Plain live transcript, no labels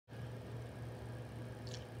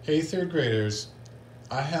Hey third graders,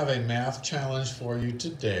 I have a math challenge for you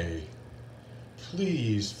today.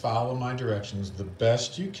 Please follow my directions the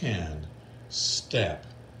best you can, step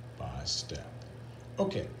by step.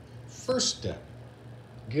 Okay, first step,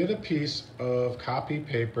 get a piece of copy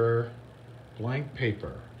paper, blank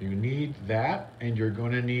paper. You need that and you're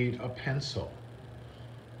going to need a pencil.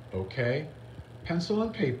 Okay, pencil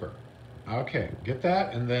and paper. Okay, get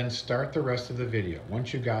that and then start the rest of the video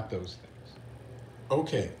once you got those things.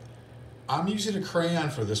 Okay, I'm using a crayon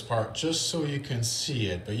for this part just so you can see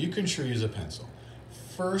it, but you can sure use a pencil.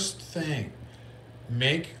 First thing,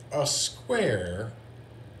 make a square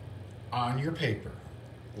on your paper,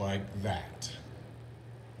 like that.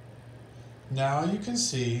 Now you can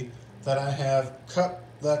see that I have cut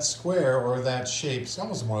that square or that shape, it's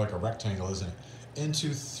almost more like a rectangle, isn't it,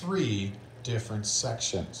 into 3 different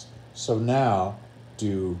sections. So now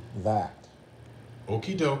do that.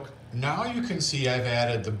 Okie doke. Now you can see I've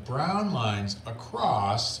added the brown lines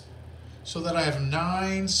across so that I have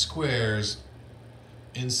 9 squares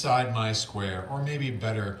inside my square, or maybe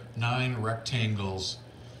better, 9 rectangles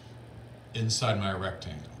inside my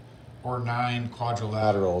rectangle, or 9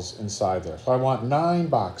 quadrilaterals inside there. So I want 9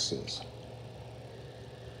 boxes.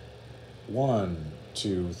 1,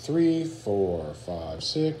 2, 3, 4, 5,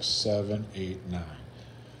 6, 7, 8, 9.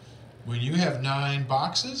 When you have 9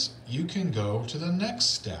 boxes, you can go to the next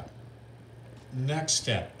step. Next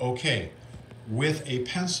step, okay, with a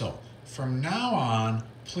pencil. From now on,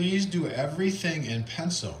 please do everything in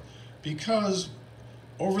pencil, because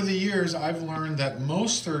over the years I've learned that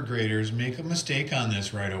most third graders make a mistake on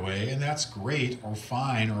this right away, and that's great or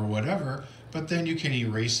fine or whatever, but then you can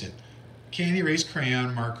erase it. Can't erase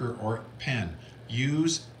crayon, marker, or pen.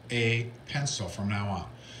 Use a pencil from now on.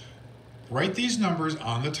 Write these numbers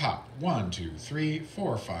on the top. 1, 2, 3,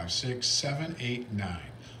 4, 5, 6, 7, 8, 9.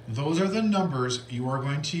 Those are the numbers you are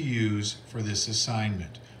going to use for this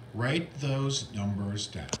assignment. Write those numbers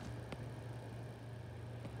down.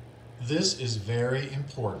 This is very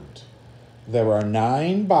important. There are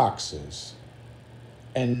 9 boxes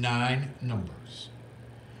and 9 numbers.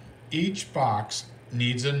 Each box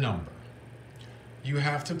needs a number. You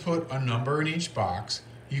have to put a number in each box.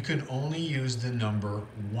 You can only use the number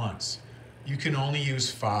once. You can only use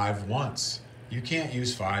 5 once. You can't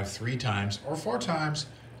use 5 3 times or 4 times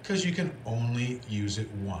because you can only use it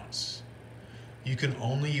once. You can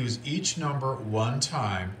only use each number one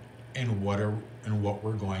time in what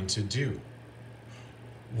we're going to do.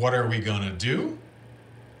 What are we going to do?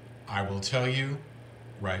 I will tell you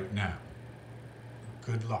right now.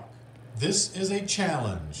 Good luck. This is a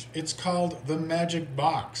challenge. It's called the Magic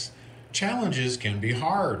Box. Challenges can be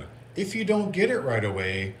hard. If you don't get it right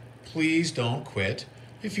away, please don't quit.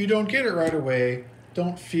 If you don't get it right away,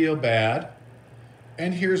 don't feel bad.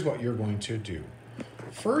 And here's what you're going to do.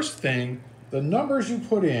 First thing, the numbers you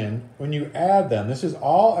put in, when you add them, this is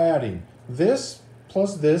all adding. This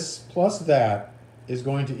plus that is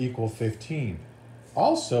going to equal 15.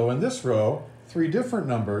 Also, in this row, 3 different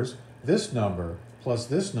numbers, this number plus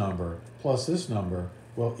this number plus this number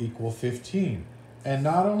will equal 15. And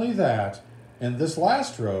not only that, in this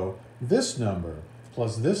last row, this number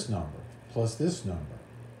plus this number plus this number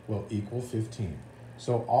will equal 15.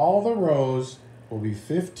 So all the rows will be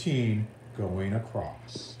 15 going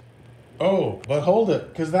across. Oh, but hold it,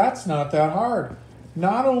 because that's not that hard.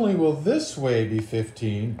 Not only will this way be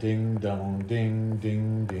 15, ding, dong, ding,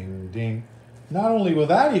 ding, ding, ding. Not only will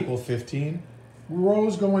that equal 15,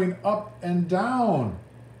 rows going up and down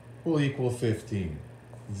will equal 15.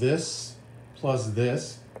 This plus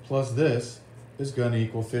this plus this is going to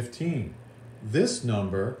equal 15. This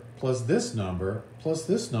number plus this number plus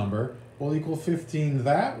this number will equal 15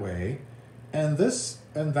 that way, and this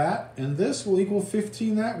and that and this will equal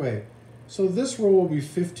 15 that way. So this row will be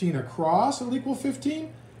 15 across, it'll equal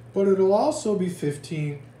 15, but it'll also be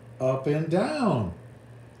 15 up and down.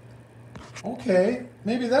 Okay,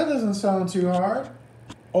 maybe that doesn't sound too hard.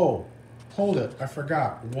 Oh, hold it, I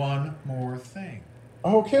forgot one more thing.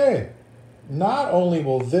 Okay, not only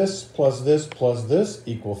will this plus this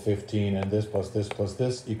equal 15, and this plus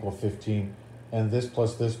this equal 15, and this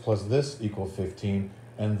plus this equal 15,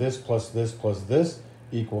 and this plus this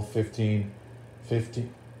equal 15,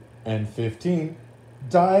 15, and 15,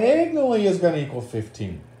 diagonally is going to equal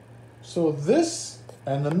 15. So this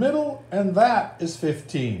and the middle and that is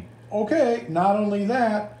 15. Okay, not only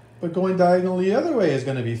that, but going diagonally the other way is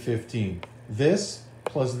going to be 15. This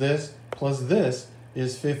plus this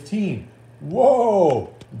is 15.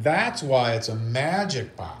 Whoa, that's why it's a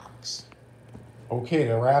magic box. Okay,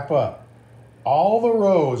 to wrap up, all the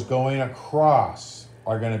rows going across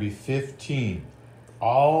are going to be 15.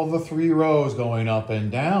 all the 3 rows going up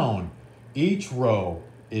and down. Each row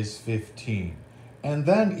is 15. And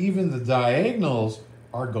then even the diagonals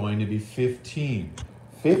are going to be 15.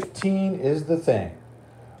 15 is the thing.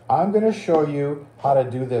 I'm going to show you how to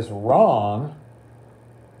do this wrong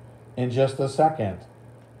in just a second.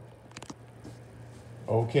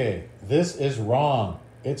 Okay, this is wrong.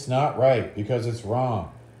 It's not right because it's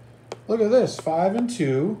wrong. Look at this. 5 and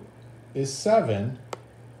 2 is 7.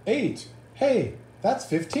 8. Hey, that's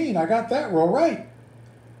 15. I got that row right.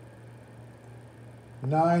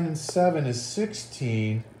 9 and 7 is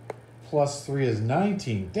 16. Plus 3 is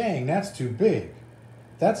 19. Dang, that's too big.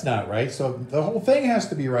 That's not right. So the whole thing has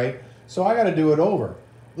to be right. So I got to do it over.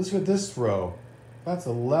 Look at this row. That's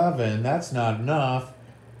 11. That's not enough.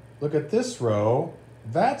 Look at this row.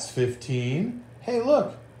 That's 15. Hey,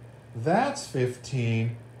 look. That's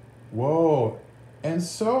 15. Whoa. And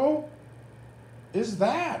so is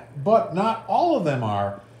that. But not all of them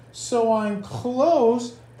are. So I'm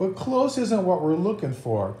close, but close isn't what we're looking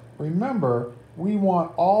for. Remember, we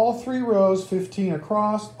want all 3 rows 15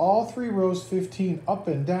 across, all 3 rows 15 up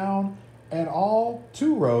and down, and all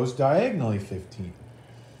 2 rows diagonally 15.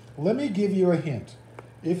 Let me give you a hint.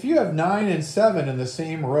 If you have 9 and 7 in the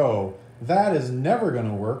same row, that is never going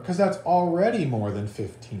to work because that's already more than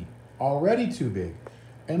 15. Already too big.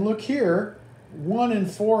 And look here, 1 and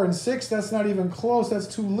 4 and 6, that's not even close. That's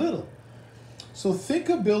too little. So think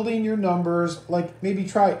of building your numbers like maybe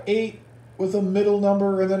try 8 with a middle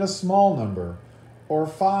number and then a small number. Or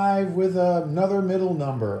 5 with another middle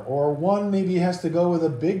number. Or 1 maybe has to go with a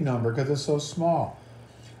big number because it's so small.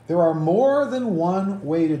 There are more than one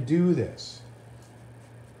way to do this.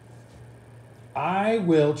 I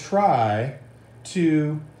will try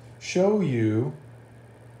to show you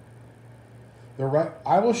the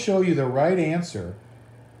right answer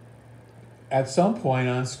at some point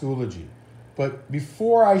on Schoology. But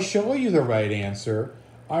before I show you the right answer,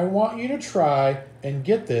 I want you to try and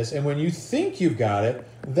get this. And when you think you've got it,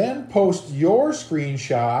 then post your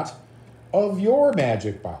screenshot of your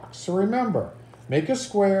magic box. So remember, make a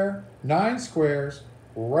square, 9 squares,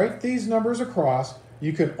 write these numbers across.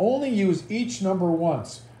 You can only use each number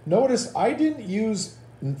once. Notice I didn't use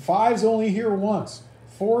 5's only here once,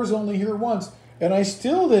 4's only here once, and I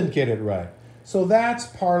still didn't get it right. So that's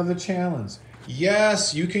part of the challenge.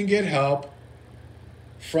 Yes, you can get help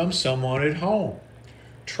from someone at home.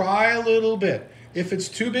 Try a little bit. If it's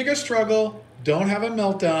too big a struggle, don't have a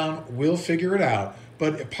meltdown. We'll figure it out.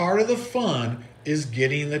 But part of the fun is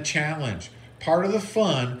getting the challenge. Part of the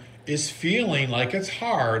fun is feeling like it's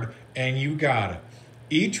hard and you got it.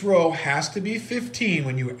 Each row has to be 15.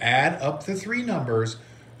 When you add up the 3 numbers,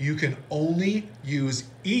 you can only use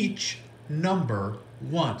each number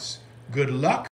once. Good luck.